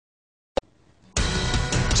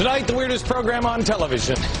Tonight, the weirdest program on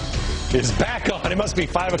television is back on. It must be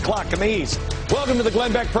 5 o'clock in the East. Welcome to the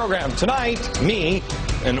Glenn Beck program. Tonight, me,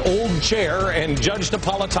 an old chair, and Judge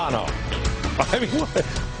Napolitano. I mean,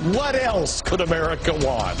 what else could America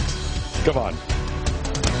want? Come on.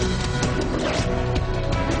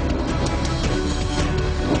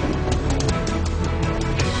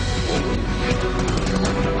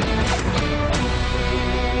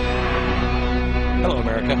 Hello,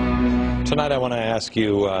 America. Tonight I want to ask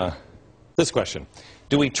you this question.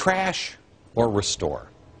 Do we trash or restore?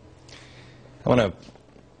 I want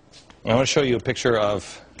to show you a picture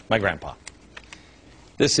of my grandpa.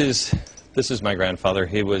 This is my grandfather.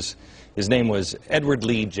 His name was Edward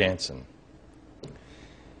Lee Jansen.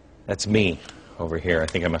 That's me over here. I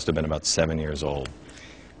think I must have been about 7 years old.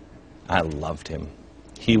 I loved him.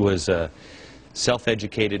 He was a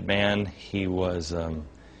self-educated man. He was an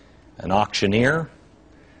auctioneer.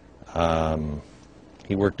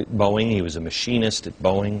 He worked at Boeing. He was a machinist at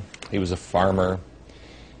Boeing. He was a farmer.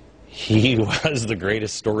 He was the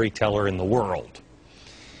greatest storyteller in the world.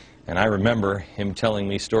 And I remember him telling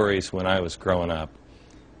me stories when I was growing up.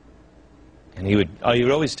 And he would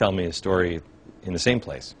always tell me a story in the same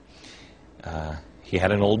place. He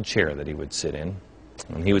had an old chair that he would sit in.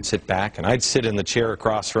 And he would sit back, and I'd sit in the chair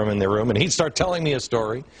across from him in the room, and he'd start telling me a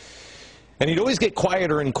story. And he'd always get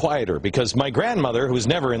quieter and quieter, because my grandmother, who was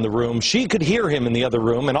never in the room, she could hear him in the other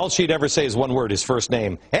room, and all she'd ever say is one word, his first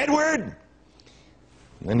name, Edward!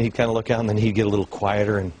 And then he'd kind of look out, and then he'd get a little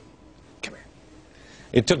quieter, and come here.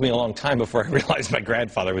 It took me a long time before I realized my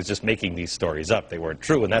grandfather was just making these stories up. They weren't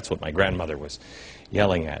true, and that's what my grandmother was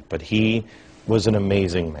yelling at. But he was an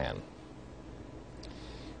amazing man.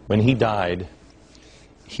 When he died,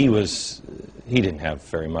 he didn't have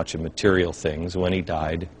very much of material things. When he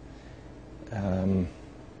died,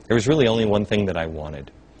 there was really only one thing that I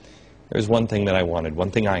wanted. There was one thing that I wanted,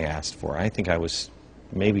 one thing I asked for. I think I was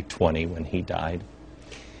maybe 20 when he died.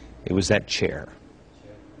 It was that chair.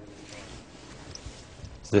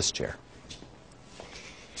 It's this chair.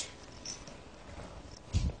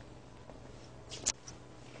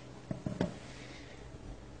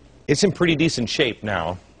 It's in pretty decent shape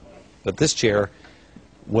now, but this chair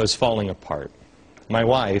was falling apart. My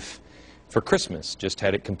wife, for Christmas, just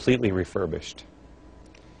had it completely refurbished.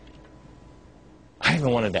 I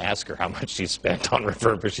even wanted to ask her how much she spent on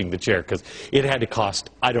refurbishing the chair, because it had to cost,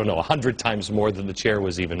 I don't know, 100 times more than the chair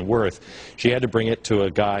was even worth. She had to bring it to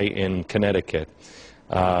a guy in Connecticut,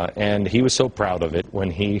 and he was so proud of it when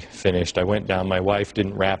he finished. I went down, my wife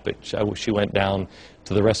didn't wrap it. She went down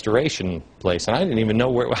to the restoration place, and I didn't even know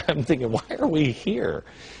where. I'm thinking, why are we here?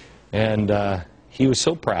 And he was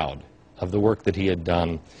so proud of the work that he had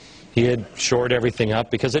done. He had shored everything up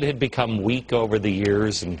because it had become weak over the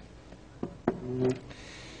years, and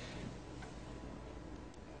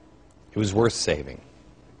it was worth saving.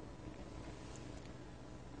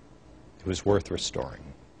 It was worth restoring.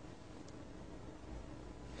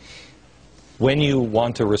 When you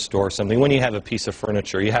want to restore something, when you have a piece of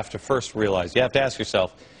furniture, you have to first realize, you have to ask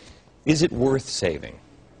yourself, is it worth saving?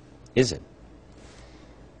 Is it?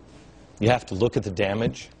 You have to look at the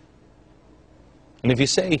damage. And if you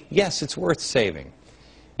say, yes, it's worth saving,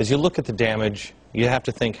 as you look at the damage, you have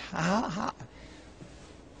to think, how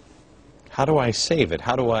do I save it?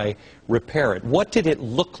 How do I repair it? What did it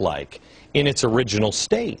look like in its original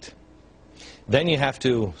state? Then you have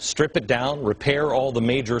to strip it down, repair all the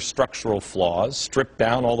major structural flaws, strip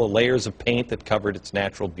down all the layers of paint that covered its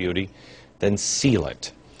natural beauty, then seal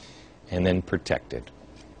it, and then protect it.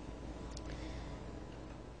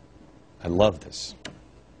 I love this.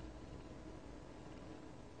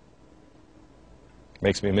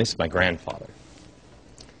 Makes me miss my grandfather.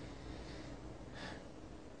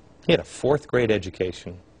 He had a 4th grade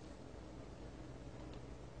education.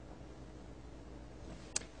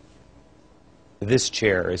 This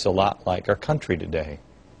chair is a lot like our country today.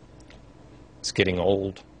 It's getting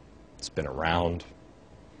old. It's been around.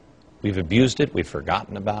 We've abused it. We've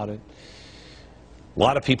forgotten about it. A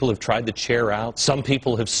lot of people have tried the chair out. Some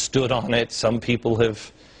people have stood on it. Some people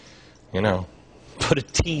have, put a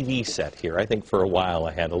TV set here. I think for a while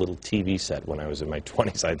I had a little TV set when I was in my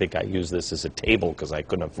 20s. I think I used this as a table because I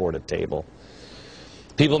couldn't afford a table.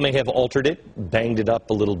 People may have altered it, banged it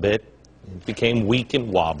up a little bit. It became weak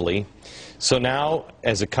and wobbly. So now,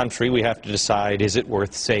 as a country, we have to decide, is it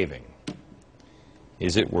worth saving?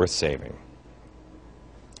 Is it worth saving?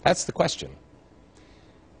 That's the question.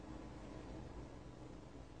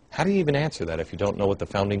 How do you even answer that if you don't know what the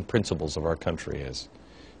founding principles of our country is?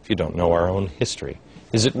 If you don't know our own history?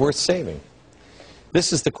 Is it worth saving?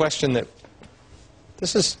 This is the question that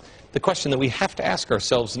we have to ask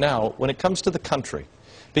ourselves now when it comes to the country.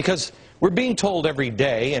 Because we're being told every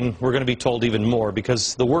day, and we're going to be told even more,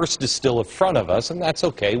 because the worst is still in front of us, and that's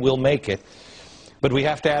okay, we'll make it. But we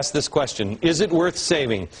have to ask this question, is it worth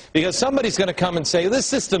saving? Because somebody's going to come and say, this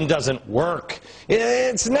system doesn't work.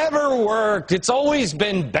 It's never worked. It's always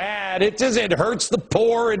been bad. It hurts the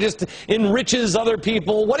poor. It just enriches other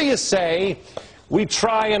people. What do you say? We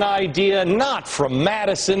try an idea not from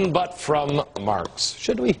Madison, but from Marx.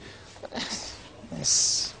 Should we?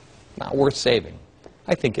 It's not worth saving.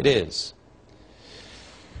 I think it is.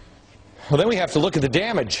 Well, then we have to look at the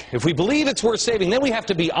damage. If we believe it's worth saving, then we have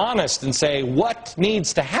to be honest and say, what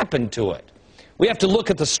needs to happen to it? We have to look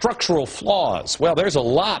at the structural flaws. Well, there's a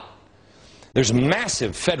lot. There's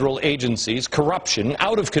massive federal agencies, corruption,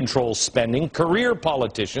 out-of-control spending, career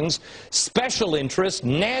politicians, special interests,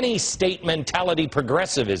 nanny state mentality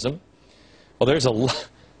progressivism. Well, there's a lot.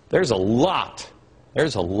 There's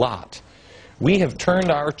a lot. We have turned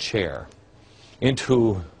our chair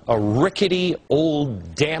into a rickety,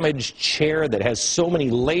 old, damaged chair that has so many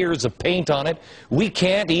layers of paint on it, we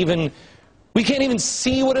can't even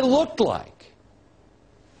see what it looked like.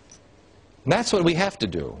 And that's what we have to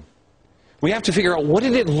do. We have to figure out, what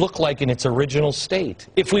did it look like in its original state?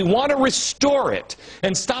 If we want to restore it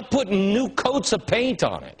and stop putting new coats of paint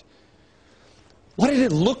on it, what did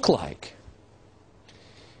it look like?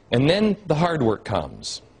 And then the hard work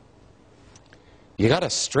comes. You got to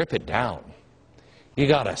strip it down. You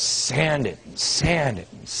got to sand it and sand it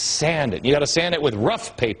and sand it. You got to sand it with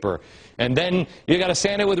rough paper, and then you got to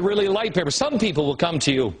sand it with really light paper. Some people will come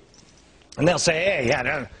to you and they'll say, hey,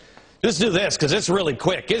 yeah, just do this because it's really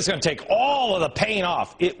quick. It's going to take all of the paint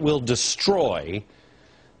off. It will destroy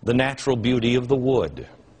the natural beauty of the wood.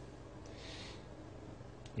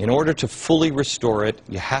 In order to fully restore it,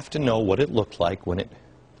 you have to know what it looked like when it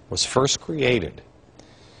was first created.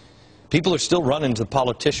 People are still running to the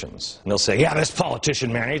politicians, and they'll say, yeah, this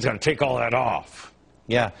politician, man, he's going to take all that off.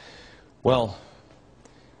 Yeah, well,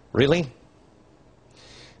 really?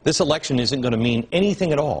 This election isn't going to mean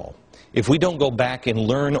anything at all if we don't go back and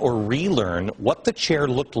learn or relearn what the chair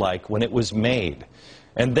looked like when it was made,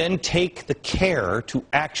 and then take the care to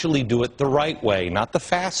actually do it the right way, not the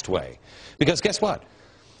fast way. Because guess what?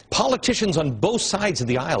 Politicians on both sides of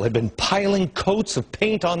the aisle have been piling coats of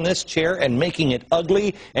paint on this chair and making it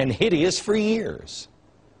ugly and hideous for years.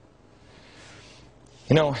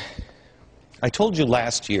 You know, I told you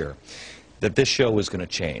last year that this show was going to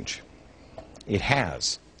change. It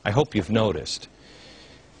has. I hope you've noticed.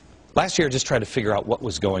 Last year I just tried to figure out what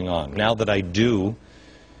was going on. Now that I do,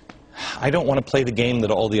 I don't want to play the game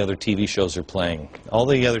that all the other TV shows are playing. All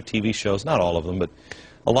the other TV shows, not all of them, but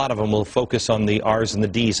a lot of them will focus on the R's and the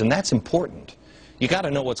D's, and that's important. You got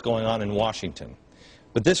to know what's going on in Washington.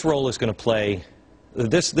 But this role is going to play,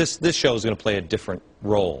 this show is going to play a different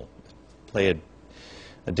role, play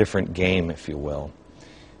a different game, if you will.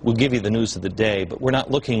 We'll give you the news of the day, but we're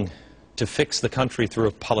not looking to fix the country through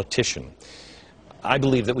a politician. I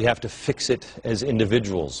believe that we have to fix it as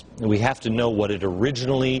individuals, and we have to know what it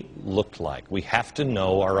originally looked like. We have to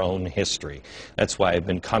know our own history. That's why I've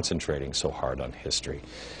been concentrating so hard on history.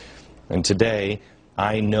 And today,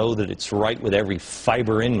 I know that it's right with every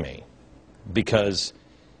fiber in me, because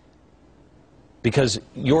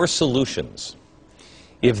your solutions,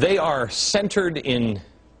 if they are centered in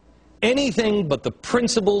anything but the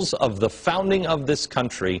principles of the founding of this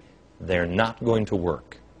country, they're not going to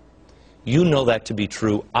work. You know that to be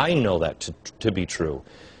true. I know that to be true.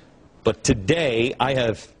 But today, I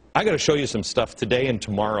got to show you some stuff today and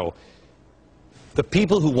tomorrow. The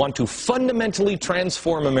people who want to fundamentally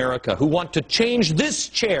transform America, who want to change this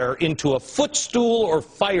chair into a footstool or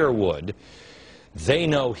firewood, they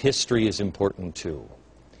know history is important too.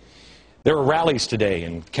 There were rallies today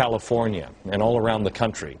in California and all around the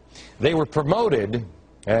country. They were promoted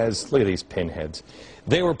as, look at these pinheads,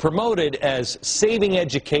 they were promoted as saving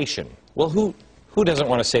education. Well, who doesn't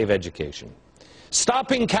want to save education?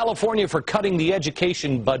 Stopping California for cutting the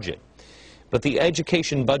education budget. But the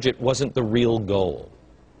education budget wasn't the real goal.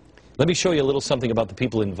 Let me show you a little something about the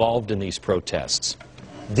people involved in these protests.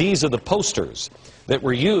 These are the posters that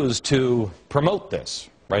were used to promote this,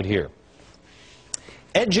 right here.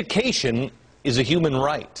 Education is a human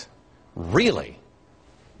right. Really?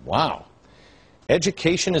 Wow.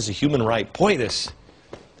 Education is a human right. Boy, that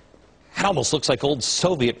almost looks like old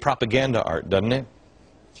Soviet propaganda art, doesn't it?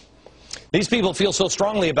 These people feel so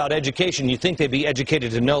strongly about education, you'd think they'd be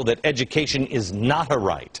educated to know that education is not a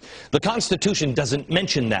right. The Constitution doesn't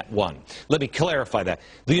mention that one. Let me clarify that.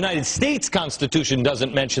 The United States Constitution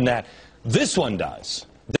doesn't mention that. This one does.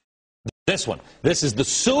 This one. This is the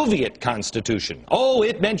Soviet Constitution. Oh,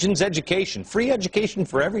 it mentions education. Free education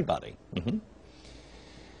for everybody.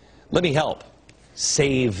 Let me help.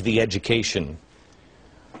 Save the education.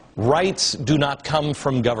 Rights do not come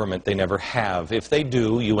from government. They never have. If they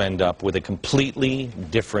do, you end up with a completely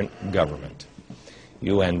different government.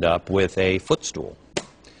 You end up with a footstool.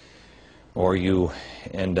 Or you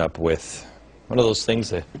end up with one of those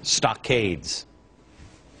things, the stockades.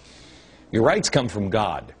 Your rights come from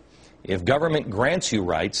God. If government grants you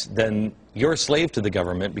rights, then you're a slave to the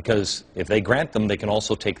government, because if they grant them, they can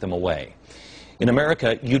also take them away. In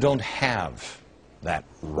America, you don't have that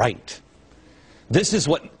right. This is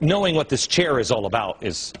what knowing what this chair is all about.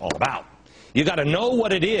 You got to know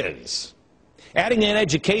what it is. Adding in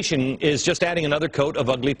education is just adding another coat of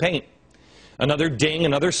ugly paint. Another ding,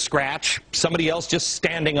 another scratch, somebody else just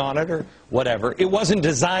standing on it or whatever. It wasn't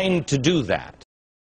designed to do that.